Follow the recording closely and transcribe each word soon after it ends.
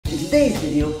today's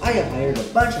video, I have hired a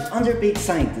bunch of underpaid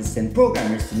scientists and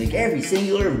programmers to make every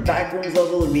singular Backrooms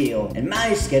level real, and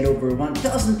managed to get over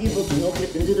 1,000 people to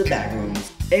no-clip into the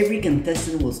Backrooms. Every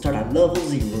contestant will start at level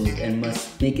 0 and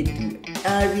must make it through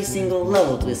every single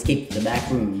level to escape the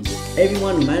Backrooms.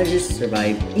 Everyone who manages to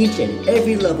survive each and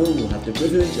every level will have the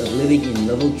privilege of living in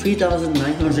level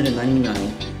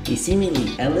 3999, a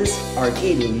seemingly endless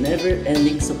arcade with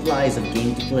never-ending supplies of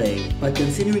game to play. But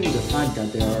considering the fact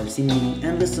that there are seemingly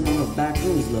endless amount of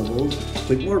Backrooms levels,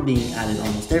 with more being added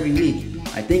almost every week,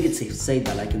 I think it's safe to say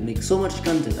that I could make so much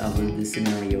content out of this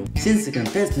scenario. Since the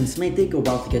contestants may take a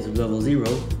while to get to level 0,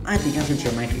 I think I should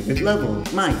share my favorite level.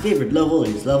 My favorite level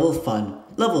is Level Fun.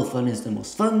 Level Fun is the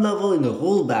most fun level in the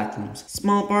whole Backrooms.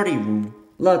 Small party room.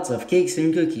 Lots of cakes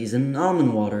and cookies and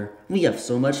almond water. We have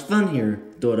so much fun here.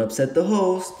 Don't upset the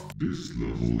host. This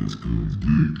level is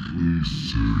completely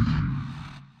safe.